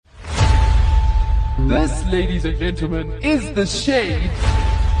This, ladies and gentlemen, is The Shade.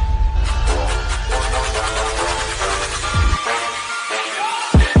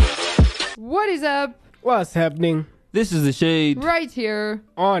 What is up? What's happening? This is The Shade Right here.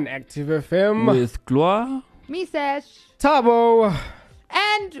 On Active FM. with Gloire. Me, Sash. Thabo.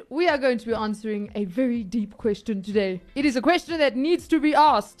 And we are going to be answering a very deep question today. It is a question that needs to be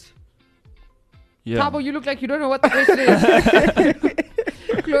asked. Yeah. Thabo, you look like you don't know what the question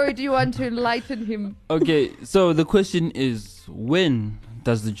is. Glory, do you want to enlighten him? Okay, so the question is, when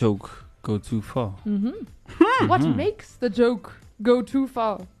does the joke go too far? What makes the joke go too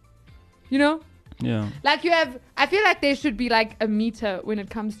far? You know? Yeah. Like I feel like there should be like a meter when it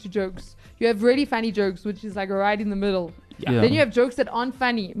comes to jokes. You have really funny jokes, which is like right in the middle. Yeah. Then you have jokes that aren't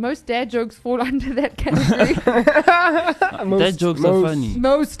funny. Most dad jokes fall under that category. Dad jokes are funny.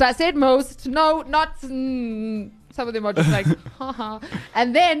 Most. I said most. No, not... some of them are just like, haha.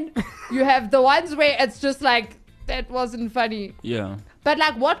 And then you have the ones where it's just like, that wasn't funny. Yeah. But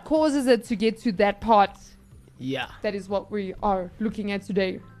like, what causes it to get to that part? Yeah. That is what we are looking at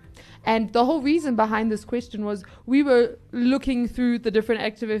today. And the whole reason behind this question was we were looking through the different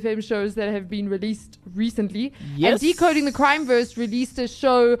Active FM shows that have been released recently. Yes. And Decoding The Crimverse released a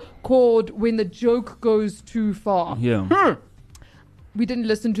show called When the Joke Goes Too Far. Yeah. We didn't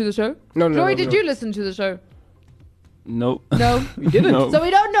listen to the show. No. Joy, did you listen to the show? No. No. We didn't. No. So we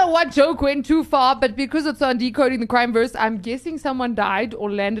don't know what joke went too far, but because it's on Decoding The Crimverse, I'm guessing someone died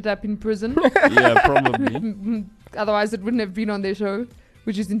or landed up in prison. Yeah, probably. Otherwise, it wouldn't have been on their show,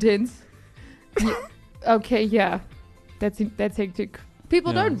 which is intense. Okay, yeah. That's hectic.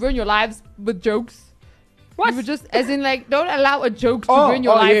 People Yeah. don't ruin your lives with jokes. What? You would just, as in like, don't allow a joke to ruin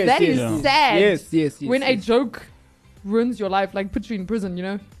your life. Yes, That is Yeah. sad. Yes. When a joke ruins your life, like puts you in prison, you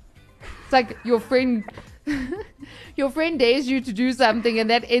know? It's like your friend dares you to do something and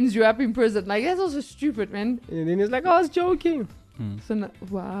that ends you up in prison. Like, that's also stupid, man. And then it's like, I was joking. So Oh.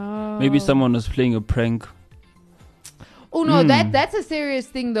 wow. Maybe someone was playing a prank. Oh no, that's a serious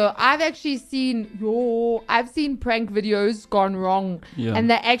thing though. I've actually seen prank videos gone wrong. Yeah. And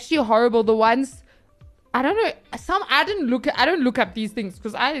they're actually horrible. The ones I don't know, I don't look up these things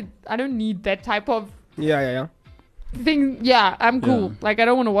because I don't need that type of Yeah. thing. Yeah, I'm cool. Yeah. Like I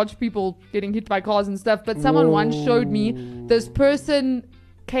don't want to watch people getting hit by cars and stuff. But someone once showed me this person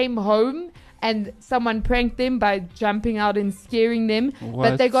came home and someone pranked them by jumping out and scaring them. But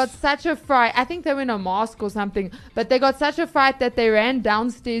What? they got such a fright. I think they were in a mask or something. But they got such a fright that they ran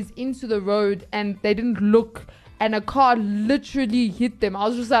downstairs into the road and they didn't look. And a car literally hit them. I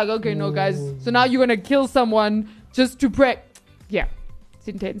was just like, okay, no, guys. So now you're going to kill someone just to prank. Yeah, it's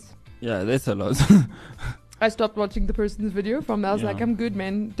intense. Yeah, that's a lot. I stopped watching the person's video from there. I was Yeah. like, I'm good,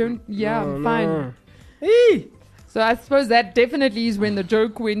 man. I'm No. fine. Hey. So I suppose that definitely is when the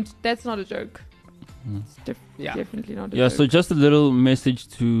joke went. That's not a joke. It's Yeah. definitely not a Yeah, joke. so just a little message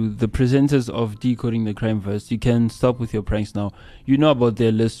to the presenters of Decoding The Crimverse. You can stop with your pranks now. You know about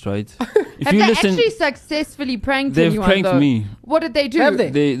their list, right? If Have you they listen, actually successfully pranked they've anyone, pranked though? me. What did they do? Have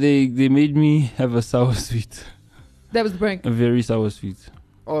they? They made me have a sour sweet. That was the prank. A very sour sweet.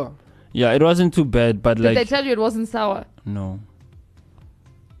 Oh. Yeah, it wasn't too bad, but Did like... they tell you it wasn't sour? No.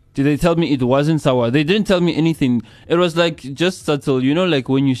 Did they tell me it wasn't sour? They didn't tell me anything. It was like just subtle, you know, like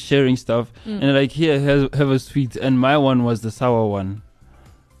when you're sharing stuff and like, here, have a sweet, and my one was the sour one.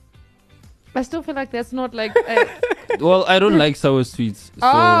 I still feel like that's not like... Well, I don't like sour sweets. So,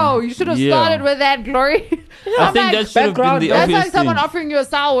 oh, you should have yeah. started with that, Glory. I I'm think like, that should have been background. the that's obvious like someone thing. offering you a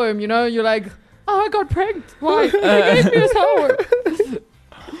sour, you know? You're like, oh, I got pranked. Why? They gave me a sour.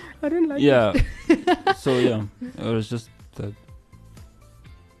 I didn't like Yeah. So yeah, it was just that.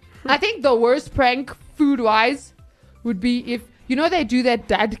 I think the worst prank, food-wise, would be if... You know they do that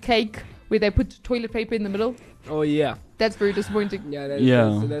dad cake where they put toilet paper in the middle? it. Oh, yeah. That's very disappointing. Yeah,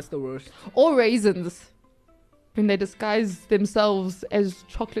 that's the worst. Or raisins. When they disguise themselves as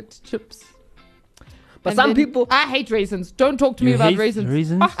chocolate chips. But And some then- people... I hate raisins. Don't talk to me You about hate raisins.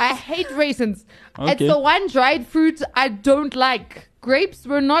 raisins? I hate raisins. It's Okay. the one dried fruit I don't like. Grapes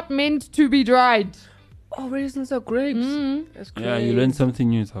were not meant to be dried. Oh, raisins are grapes. That's great. Yeah, you learned something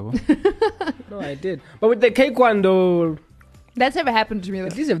new, Thabo. No, I did. But with the cake one, though, That's never happened to me. at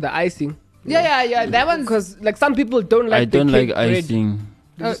Though. least you have the icing. Yeah. That one's... Because, like, some people don't like I the don't cake like bread. icing.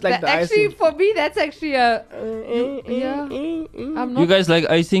 They just like the actually, icing. for me, that's actually a... Yeah. I'm You not... guys like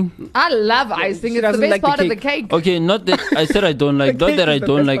icing? I love icing. she It's the doesn't best like the part of the cake. cake. Okay, not that I said I don't like. The Not cake that I is the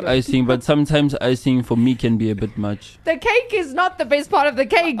don't best like part of- icing, but sometimes icing for me can be a bit much. The cake is not the best part of the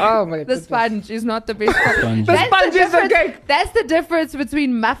cake. Oh my The goodness. sponge is not the best part. Sponge. The That's sponge is the difference- cake. That's the difference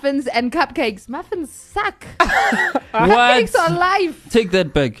between muffins and cupcakes. Muffins suck. What? Cupcakes are life. Take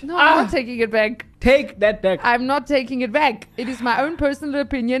that back. No, I'm not taking it back. Take that back. I'm not taking it back. It is my own personal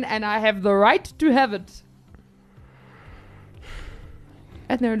opinion, and I have the right to have it.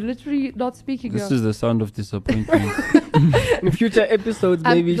 And they're literally not speaking. This is the sound of disappointment. In future episodes,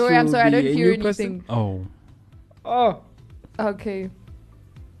 maybe Gloria, I'm she'll sorry, I be don't a hear new person. anything. Oh. Okay.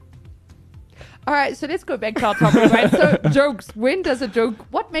 All right, so let's go back to our topic, right? So, jokes.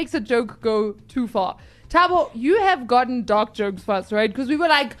 What makes a joke go too far? Thabo, you have gotten dark jokes for us, right? Because we were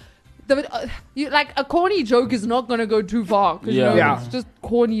like, a corny joke is not going to go too far. Because, Yeah. it's just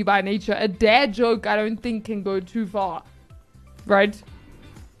corny by nature. A dad joke, I don't think, can go too far. Right?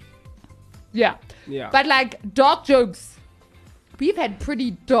 Yeah. Yeah. But, like, dark jokes. We've had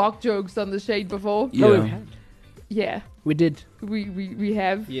pretty dark jokes on the Shade before. Yeah. Yeah. We did. We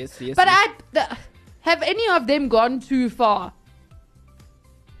have. Yes. But have any of them gone too far?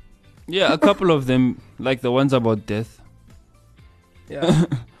 Yeah, a couple of them, like the ones about death. Yeah.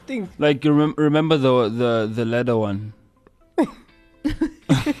 Think. Like you remember the ladder one. No,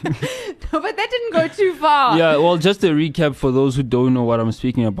 but that didn't go too far. Yeah, well, just a recap for those who don't know what I'm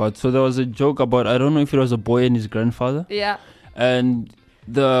speaking about. So there was a joke about, I don't know if it was a boy and his grandfather. Yeah. And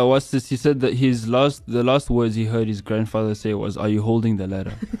he said that the last words he heard his grandfather say was, "Are you holding the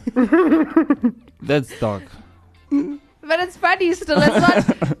ladder?" That's dark. But it's funny still. It's not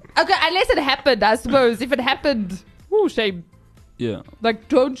okay unless it happened. I suppose if it happened, shame. Yeah. Like,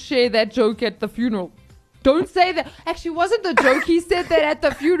 don't share that joke at the funeral. Don't say that. Actually, wasn't the joke he said that at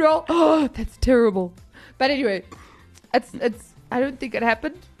the funeral? Oh, that's terrible. But anyway, it's. I don't think it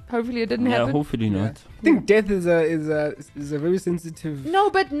happened. Hopefully, it didn't happen. Yeah, hopefully not. I think death is a very sensitive. No,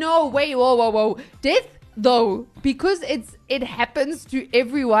 but no. Wait, whoa. Death, though, because it happens to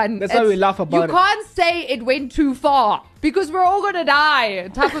everyone. That's why we laugh about it. You can't say it went too far because we're all gonna die,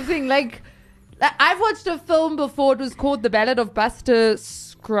 type of thing. Like, I've watched a film before. It was called The Ballad of Buster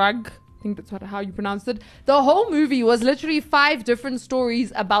Scruggs. I think that's how you pronounce it. The whole movie was literally 5 different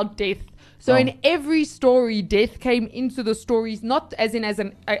stories about death. So in every story, death came into the stories, not as in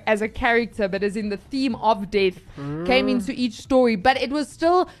as a character, but as in the theme of death came into each story. But there was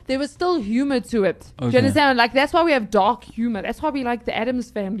still humor to it. Do you understand? Like, that's why we have dark humor. That's why we like the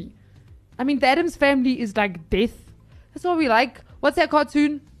Addams Family. I mean, the Addams Family is like death. That's what we like. What's that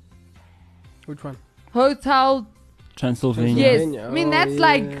cartoon? Which one? Transylvania. Yes. I mean,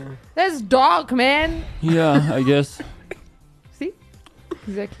 that's dark, man. Yeah, I guess. See?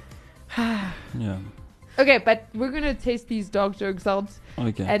 Exactly. Yeah. Okay, but we're gonna test these dog jokes out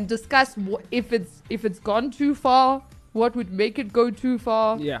and discuss if it's gone too far, what would make it go too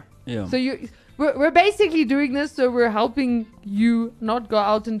far. Yeah. So we're basically doing this so we're helping you not go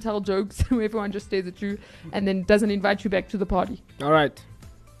out and tell jokes so everyone just stares at you and then doesn't invite you back to the party. All right.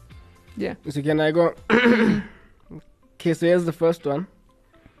 Yeah. So can I go? Okay, so here's the first one.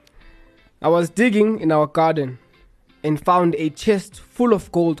 I was digging in our garden and found a chest full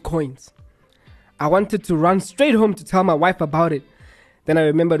of gold coins. I wanted to run straight home to tell my wife about it. Then I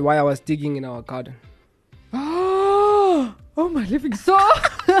remembered why I was digging in our garden. Oh, my living soul.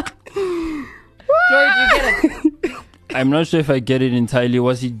 Joey, do you get it? I'm not sure if I get it entirely.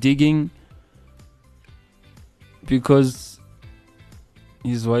 Was he digging because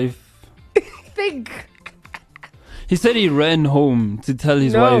his wife... Think. He said he ran home to tell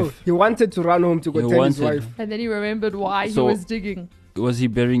his wife. He wanted to run home to go tell his wife. And then he remembered why he was digging. Was he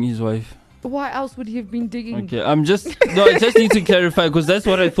burying his wife? Why else would he have been digging? Okay, I just need to clarify because that's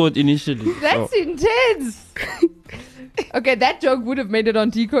what I thought initially. That's intense. Okay, that joke would have made it on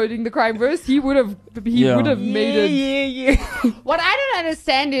Decoding The Crimverse. He would have made it. Yeah. What I don't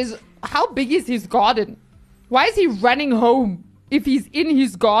understand is, how big is his garden? Why is he running home if he's in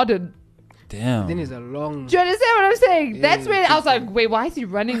his garden? Damn. Then it's a long... Do you understand what I'm saying? Yeah, that's where I was like, wait, why is he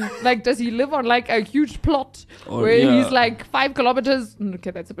running? Like, does he live on like a huge plot where he's like 5 kilometers?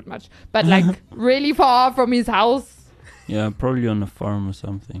 Okay, that's a bit much. But like really far from his house. Yeah, probably on a farm or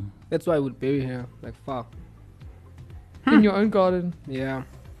something. That's why I would bury her, like far. In your own garden. Yeah.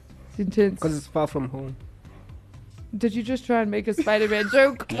 It's intense. Because it's far from home. Did you just try and make a Spider-Man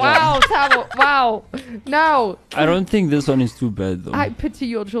joke? Wow, Thabo. Wow. No. I don't think this one is too bad though. I pity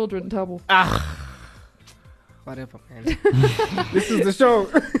your children, Thabo. Whatever, man. This is the show.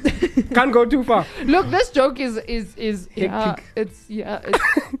 Can't go too far. Look, this joke is Hectic.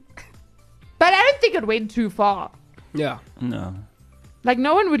 But I don't think it went too far. Yeah. No. Like,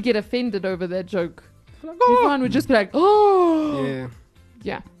 no one would get offended over that joke. Everyone would just be like, oh. Yeah.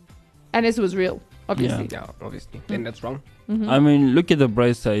 Yeah. Unless it was real, obviously. Yeah, obviously. Then that's wrong. Mm-hmm. I mean, look at the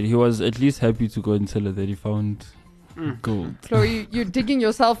bright side. He was at least happy to go and tell her that he found Gold. Chloe, you're digging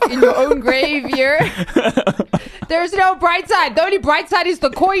yourself in your own grave here. There's no bright side. The only bright side is the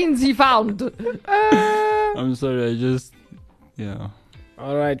coins he found. I'm sorry, yeah.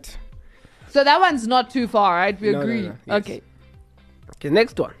 All right. So that one's not too far, right? We No, agree. no, yes. Okay. Okay,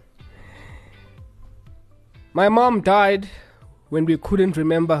 next one. My mom died when we couldn't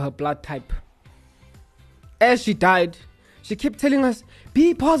remember her blood type. As she died, she kept telling us,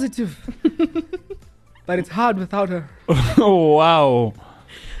 be positive. But it's hard without her. Oh, wow.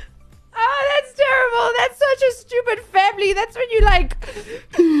 Oh, that's terrible. That's such a stupid family. That's when you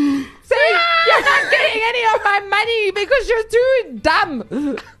say, you're not getting any of my money because you're too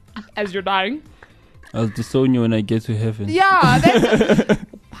dumb. As you're dying. I'll disown you when I get to heaven. Yeah, that's...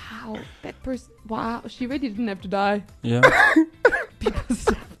 Wow, that person... Wow, she really didn't have to die. Yeah.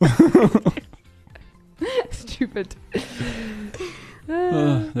 Stupid.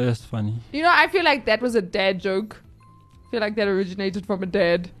 That's funny. You know, I feel like that was a dad joke. I feel like that originated from a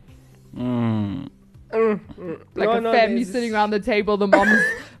dad. Mm. Like a family sitting around the table. The mom's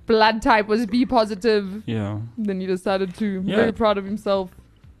blood type was B positive. Yeah. Then he decided to. Yeah. Very proud of himself.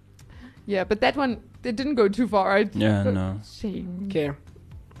 Yeah, but that one, it didn't go too far, right? Yeah, no. Shame. Okay.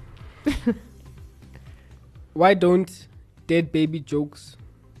 Why don't dead baby jokes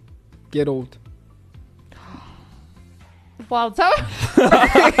get old? Well, so...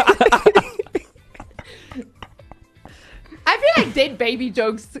 I feel like dead baby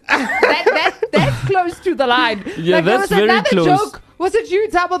jokes. That's close to the line. Yeah, like, that's there was very another close. joke. Was it you,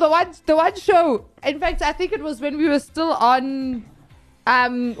 Thabo? The one show. In fact, I think it was when we were still on.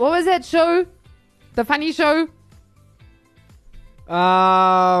 What was that show? The funny show.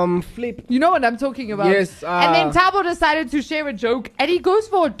 Flip. You know what I'm talking about. Yes. And then Thabo decided to share a joke, and he goes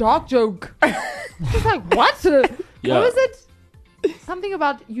for a dark joke. It's like, what? Yeah. What was it? Something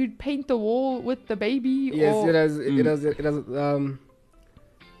about you'd paint the wall with the baby. Yes, or... it has.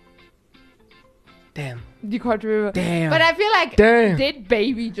 Damn. You can't remember. Damn. But I feel like Damn. dead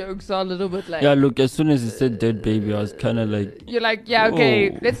baby jokes are a little bit like... Yeah, look, as soon as he said dead baby, I was kind of like... You're like, yeah, okay.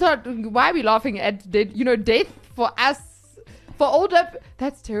 Whoa. Let's not... Why are we laughing at dead? You know, death for us... For older...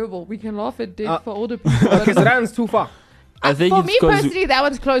 That's terrible. We can laugh at death for older people. Okay, so that one's too far. I think for it's me 'cause personally, that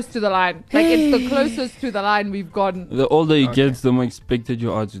one's close to the line. Like, it's the closest to the line we've gotten. the older you get, the more expected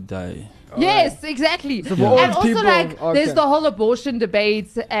you are to die. Yes, exactly. So for old And also, people, like, okay. there's the whole abortion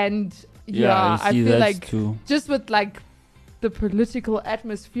debates and... Yeah, I I see feel that like too. just with, like, the political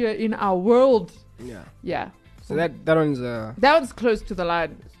atmosphere in our world. Yeah. Yeah. So that one's That one's close to the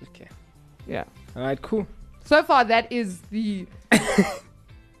line. okay. Yeah. All right, cool. So far, that is the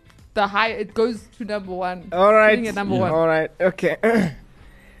the high. It goes to number one. All right. Sitting at number Yeah. one. All right. Okay.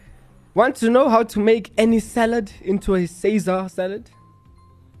 Want to know how to make any salad into a Caesar salad?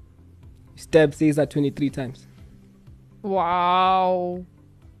 Stab Caesar 23 times. Wow.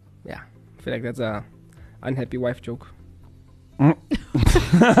 Yeah. I feel like that's a unhappy wife joke. And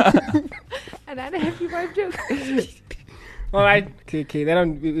I have you wife joke. All right. Okay. That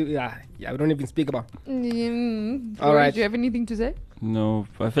don't. Yeah. We don't even speak about. All right. Do you have anything to say? No,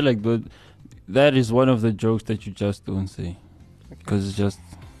 I feel like that is one of the jokes that you just don't say. Because it's just...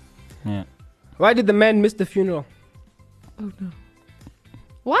 Yeah. Why did the man miss the funeral? Oh no.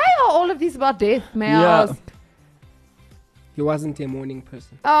 Why are all of these about death? May I Yeah. ask? He wasn't a morning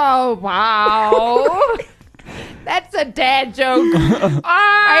person. Oh wow. That's a dad joke.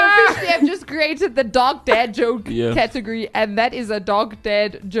 I officially have just created the dog dad joke Yeah. category, and that is a dog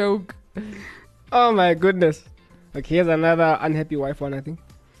dad joke. Oh my goodness. Okay, here's another unhappy wife one, I think.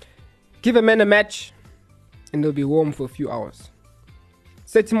 Give a man a match and it'll be warm for a few hours.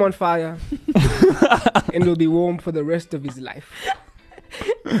 Set him on fire and it'll be warm for the rest of his life.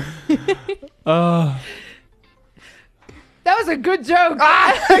 That was a good joke.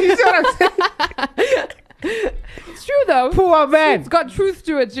 You see what I'm saying? It's true though. Poor man. It's got truth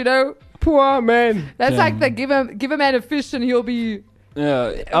to it, you know. Poor man. That's Damn. like the give a man a fish and he'll be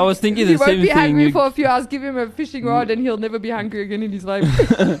Yeah, I was thinking he the won't same be thing. hungry for a few hours. Give him a fishing rod and he'll never be hungry again in his life.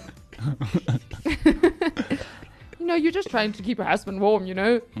 You know, you're just trying to keep your husband warm, you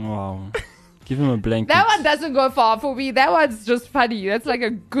know. Wow. Give him a blanket. That one doesn't go far for me. That one's just funny. That's like a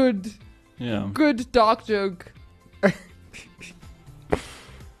good Yeah. dark joke.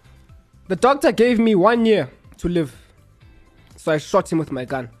 The doctor gave me 1 year to live. So I shot him with my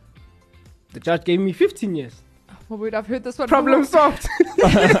gun. The judge gave me 15 years. Oh, wait, I've heard this one Problem before. solved.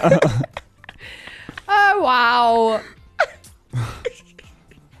 Oh, wow.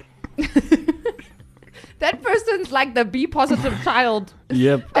 That person's like the B positive child.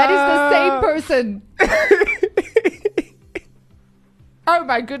 Yep. That is the same person. Oh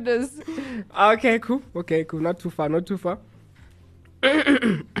my goodness. Okay, cool. Not too far.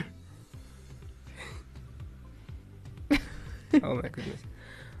 Oh my goodness.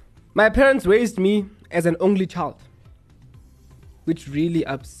 My parents raised me as an only child, which really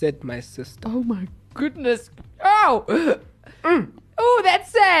upset my sister. Oh my goodness. Oh. Oh,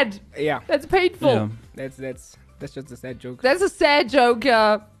 that's sad. Yeah, That's painful. Yeah. that's just a sad joke. That's a sad joke.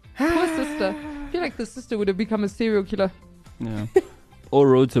 Poor sister. I feel like the sister would have become a serial killer. Yeah. Or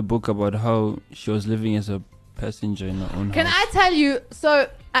wrote a book about how she was living as a passenger in her own Can house. I tell you? So,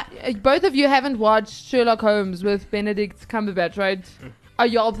 both of you haven't watched Sherlock Holmes with Benedict Cumberbatch, right? Are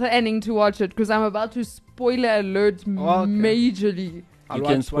y'all planning to watch it? Because I'm about to spoiler alert majorly. You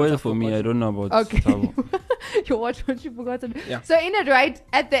can spoil for me. I don't know about Okay. Thabo. You watch what you've forgotten. Yeah. So in it, right,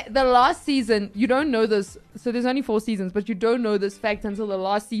 at the last season, you don't know this. So there's only 4 seasons, but you don't know this fact until the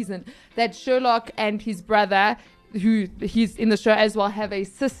last season that Sherlock and his brother, who he's in the show as well, have a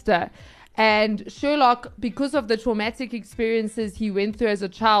sister. And Sherlock, because of the traumatic experiences he went through as a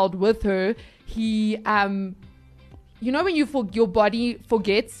child with her, he you know when your body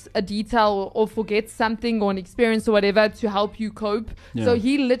forgets a detail or forgets something or an experience or whatever to help you cope. Yeah. So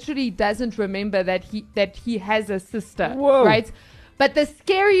he literally doesn't remember that he has a sister. Whoa. Right? But the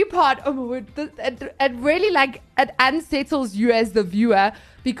scary part, oh my word, it really it unsettles you as the viewer,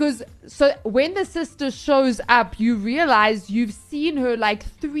 because so when the sister shows up, you realize you've seen her like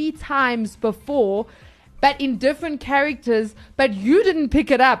 3 times before, but in different characters, but you didn't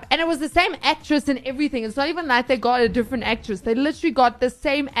pick it up. And it was the same actress and everything. It's not even like they got a different actress. They literally got the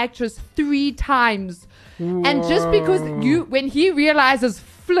same actress 3 times. Whoa. And just because when he realizes,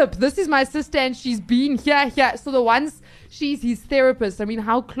 flip, this is my sister and she's been here. So the ones, she's his therapist. I mean,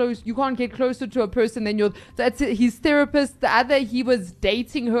 how close, you can't get closer to a person than that's his therapist. The other, he was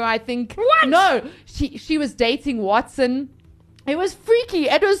dating her, I think. What? No, she was dating Watson. It was freaky.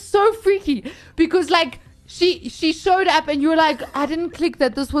 It was so freaky because like, she showed up and you were like, I didn't click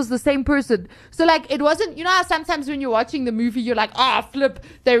that this was the same person. So like, it wasn't, you know how sometimes when you're watching the movie, you're like, flip,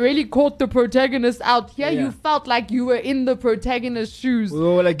 they really caught the protagonist out. Here you felt like you were in the protagonist's shoes.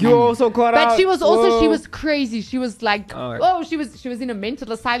 Oh, like you also caught out. But she was also, she was crazy. She was like, Oh. she was in a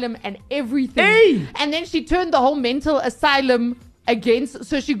mental asylum and everything. Hey! And then she turned the whole mental asylum against,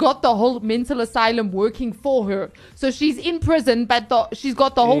 so she got the whole mental asylum working for her. So she's in prison, but she's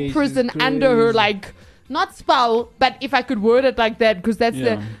got the whole prison under her, like, not spell, but if I could word it like that, because that's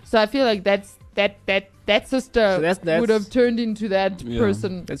so I feel like that sister So that's would have turned into that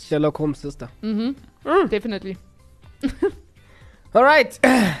person. That's Sherlock Holmes' sister. Definitely. All right.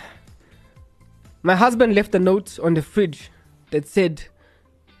 My husband left a note on the fridge that said,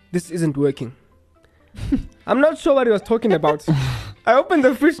 "This isn't working." I'm not sure what he was talking about. I opened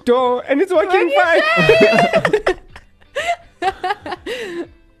the fridge door and it's working fine.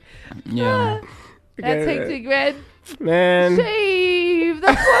 Yeah. That's hectic, man. Man. Shame, the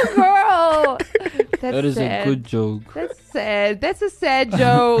poor girl. That is sad. a good joke. That's sad. That's a sad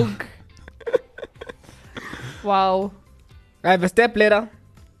joke. Wow. I have a step ladder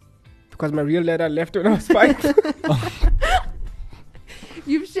because my real ladder left when I was 5.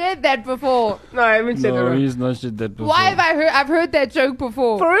 You've shared that before. No, I haven't said No, that. he's not shit that before. Why have I heard? I've heard that joke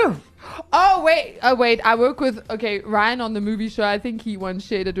before. For real? Oh wait. I work with Ryan on the movie show. I think he once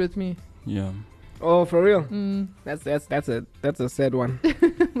shared it with me. Yeah. Oh, for real? Mm. That's a sad one.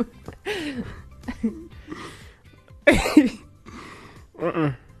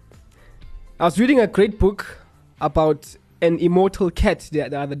 I was reading a great book about an immortal cat the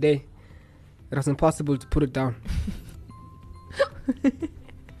other day. It was impossible to put it down.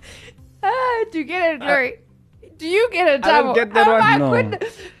 Do you get it, Glory? Do you get it, Thabo? I don't get that one. My No.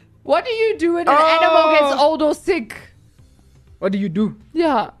 goodness. What do you do when an animal gets old or sick? What do you do?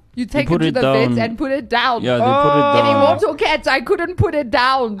 Yeah. You take it put to it the down. vets and put it down. Yeah, they put it An down. immortal cat, I couldn't put it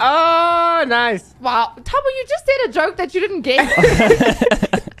down. Oh, nice. Wow. Thabo, you just said a joke that you didn't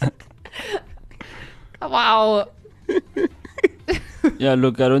get. Wow. Yeah,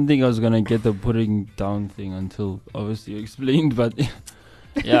 look, I don't think I was gonna get the putting down thing until obviously you explained, but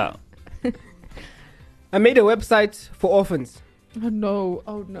yeah. I made a website for orphans. Oh no.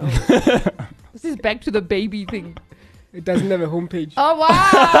 This is back to the baby thing. It doesn't have a homepage. Oh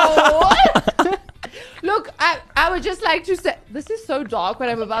wow. Look, I would just like to say, this is so dark what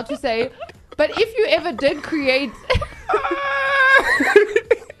I'm about to say, but if you ever did create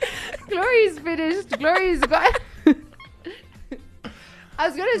Glory's finished. Glory's got. I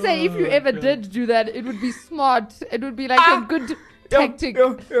was gonna say, if you ever did do that, it would be smart. It would be like a good tactic.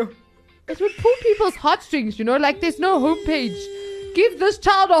 Yeah. It would pull people's heartstrings, you know? Like, there's no homepage. Give this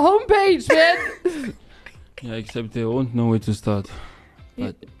child a homepage, man. Yeah, except they won't know where to start.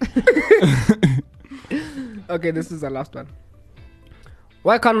 But Okay, this is the last one.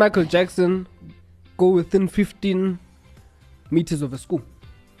 Why can't Michael Jackson go within 15 meters of a school?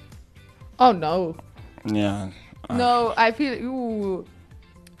 Oh no. yeah. No, I feel ooh.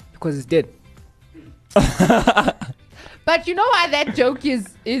 Because he's dead. But you know why that joke is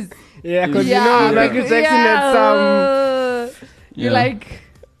Yeah, because yeah, you know Michael Jackson had some. You're Yeah. like,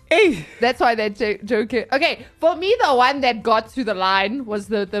 Hey, that's why that joke is. Okay, for me, the one that got to the line was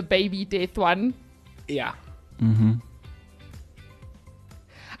the baby death one. yeah. Mm-hmm.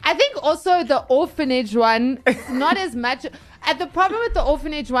 I think also the orphanage one, not as much. And the problem with the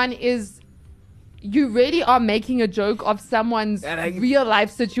orphanage one is you really are making a joke of someone's Yeah, like- real life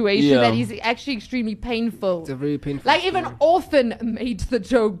situation Yeah. that is actually extremely painful. It's a very painful. Like even story. Orphan made the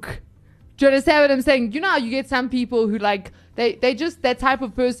joke. Do you understand what I'm saying? You know how you get some people who like they just that type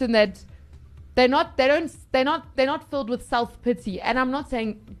of person that they're not filled with self-pity. And I'm not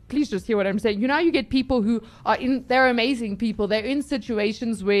saying, please just hear what I'm saying. You know how you get people who they're amazing people. They're in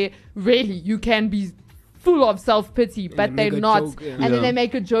situations where really you can be full of self-pity, but they they're make a not. joke, yeah. And then Yeah. they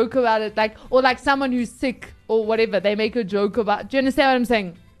make a joke about it, like, or like someone who's sick or whatever, they make a joke about. Do you understand what I'm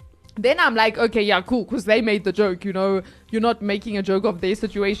saying? Then I'm like, okay, yeah, cool, because they made the joke, you know. You're not making a joke of their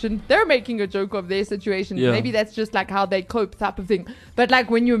situation. They're making a joke of their situation. Yeah. Maybe that's just like how they cope type of thing. But like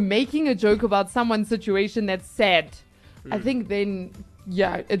when you're making a joke about someone's situation that's sad, I think then,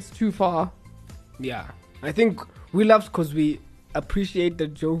 yeah, it's too far. Yeah, I think we laugh because we appreciate the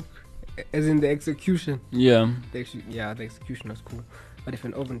joke, as in the execution. Yeah. The execution was cool. But if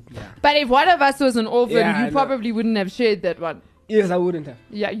an orphan, yeah. But if one of us was an orphan, Yeah, I you know. probably wouldn't have shared that one. Yes, I wouldn't have.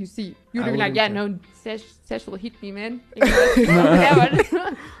 Yeah, you see. You'd I have been like, wouldn't yeah, have. no, Sash will hit me, man. That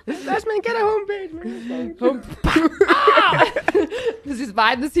one. That's man, get a homepage, man. This is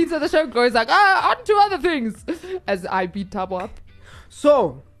behind the scenes of the show. Goes like, on to other things. As I beat Thabo up.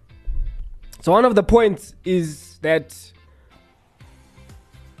 So one of the points is that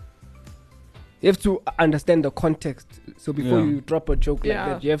you have to understand the context. So before Yeah. you drop a joke like Yeah.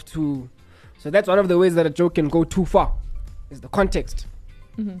 that, you have to. So that's one of the ways that a joke can go too far, is the context.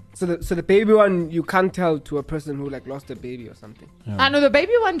 Mm-hmm. So the baby one, you can't tell to a person who like lost a baby or something. I know the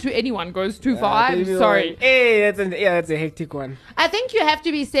baby one to anyone goes too far. I'm Baby sorry. one, hey, that's a hectic one. I think you have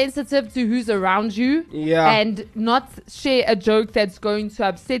to be sensitive to who's around you. Yeah. And not share a joke that's going to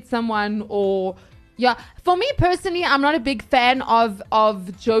upset someone or yeah. For me personally, I'm not a big fan of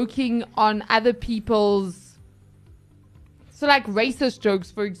joking on other people's, so like racist jokes,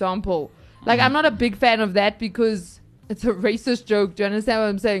 for example. Like I'm not a big fan of that because it's a racist joke. Do you understand what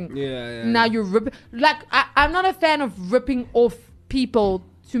I'm saying? Yeah. Now you're ripping. Like I'm not a fan of ripping off people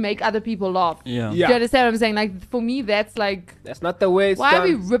to make other people laugh. Yeah. Do you understand what I'm saying? Like for me, that's like, That's not the way it's why are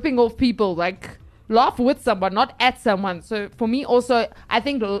we done. ripping off people? Like laugh with someone, not at someone. So for me, also, I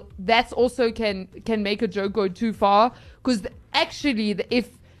think that's also can make a joke go too far. Because actually,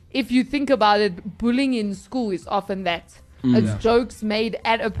 if you think about it, bullying in school is often that. It's jokes made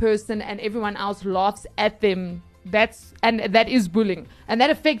at a person and everyone else laughs at them. That is bullying, and that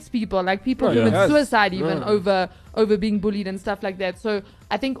affects people. Like people Oh, yeah. commit Yes. suicide even Yeah. over being bullied and stuff like that. So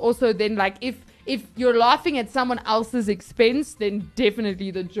I think also then like if you're laughing at someone else's expense, then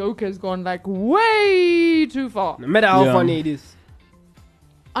definitely the joke has gone like way too far. No matter how Yeah. funny it is.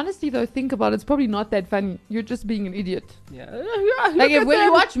 Honestly though, think about it, it's probably not that funny. You're just being an idiot. Yeah. Like when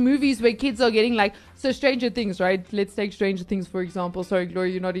you watch movies where kids are getting like, so Stranger Things, right? Let's take Stranger Things for example. Sorry,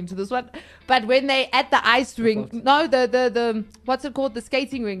 Gloria, you're not into this one. But when they at the ice rink, no, the what's it called? The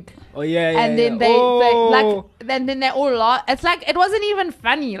skating rink. Oh yeah. And then they like, then they all laugh. It's like it wasn't even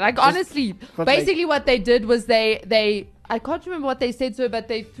funny. Like honestly, but basically what they did was they I can't remember what they said to her, but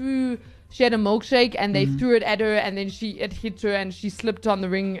they threw. She had a milkshake and they threw it at her, and then it hit her and she slipped on the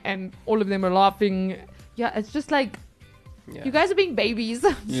ring, and all of them were laughing. Yeah, it's just like you guys are being babies.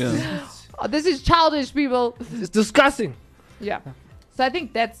 Yeah. Oh, this is childish, people. It's disgusting. Yeah. So I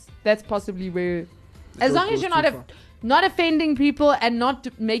think that's possibly where, The as joke long as goes you're too far. not offending people and not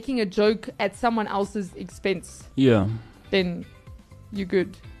making a joke at someone else's expense, Yeah. then you're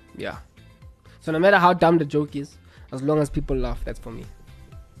good. Yeah. So no matter how dumb the joke is, as long as people laugh, that's for me.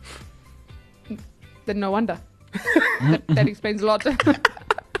 Then no wonder. that explains a lot. What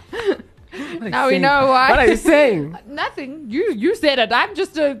are you Now we saying? know why. What are you saying? Nothing. You said it. I'm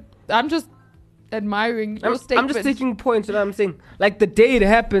just admiring your I'm statement. just taking points. You know what I'm saying? Like the day it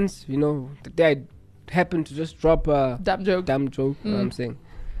happens, you know, the day I happen to just drop a Dumb joke. dumb joke. You know what I'm saying?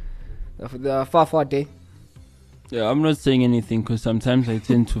 The far day. Yeah, I'm not saying anything because sometimes I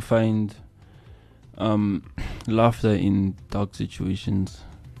tend to find laughter in dark situations.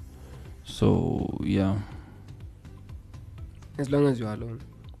 So, yeah. As long as you're alone.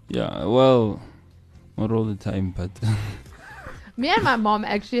 Yeah, well, not all the time, but Me and my mom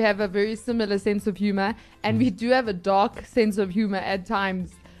actually have a very similar sense of humor, and we do have a dark sense of humor at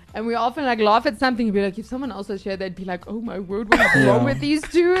times. And we often like laugh at something and be like, if someone else was here, they'd be like, oh my word, what's wrong with these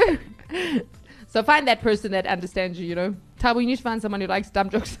two? So find that person that understands you, you know. Thabo, you need to find someone who likes dumb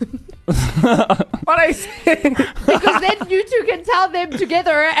jokes. What I saying? Because then you two can tell them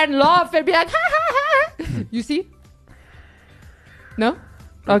together and laugh and be like, ha ha ha. You see? No?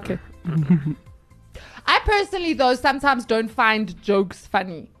 Okay. I personally, though, sometimes don't find jokes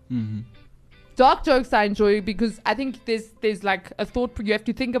funny. Mhm. Dark jokes I enjoy because I think there's like a thought, you have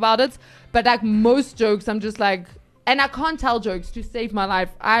to think about it. But like most jokes, I'm just like, and I can't tell jokes to save my life.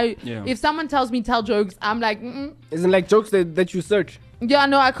 If someone tells me tell jokes, I'm like, mm-mm. Isn't like jokes that you search. Yeah,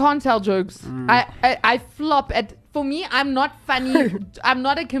 no, I can't tell jokes. I flop at. For me, I'm not funny. I'm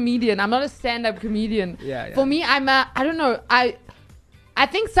not a comedian. I'm not a stand-up comedian. Yeah. For me, I don't know. I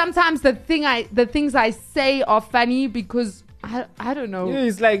think sometimes the things I say are funny because I don't know. Yeah,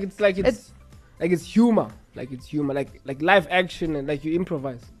 it's humor. Like it's humor. Like live action and like you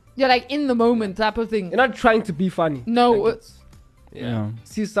improvise. You're like in the moment type of thing. You're not trying to be funny. No. Like Yeah.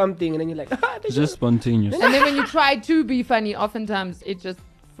 See something and then you're like, It's just spontaneous. And then when you try to be funny, oftentimes it just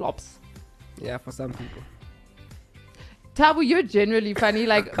flops. yeah, for some people. Thabo, you're generally funny.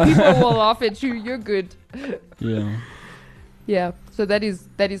 Like people will laugh at you. You're good. Yeah. Yeah. So that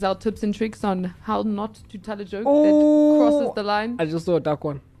is our tips and tricks on how not to tell a joke Oh. that crosses the line. I just saw a dark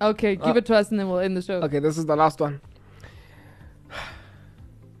one. Okay, give it to us and then we'll end the show. Okay, this is the last one.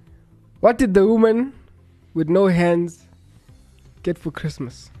 What did the woman with no hands get for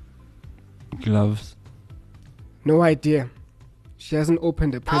Christmas? Gloves. No idea. She hasn't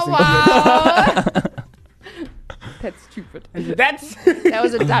opened a present Oh, wow. That's stupid. yet. That's That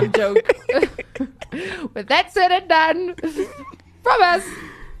was a dumb joke. But that's said and done. From us.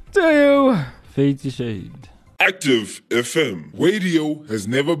 to you. Fade to shade. Active FM. Radio has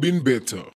never been better.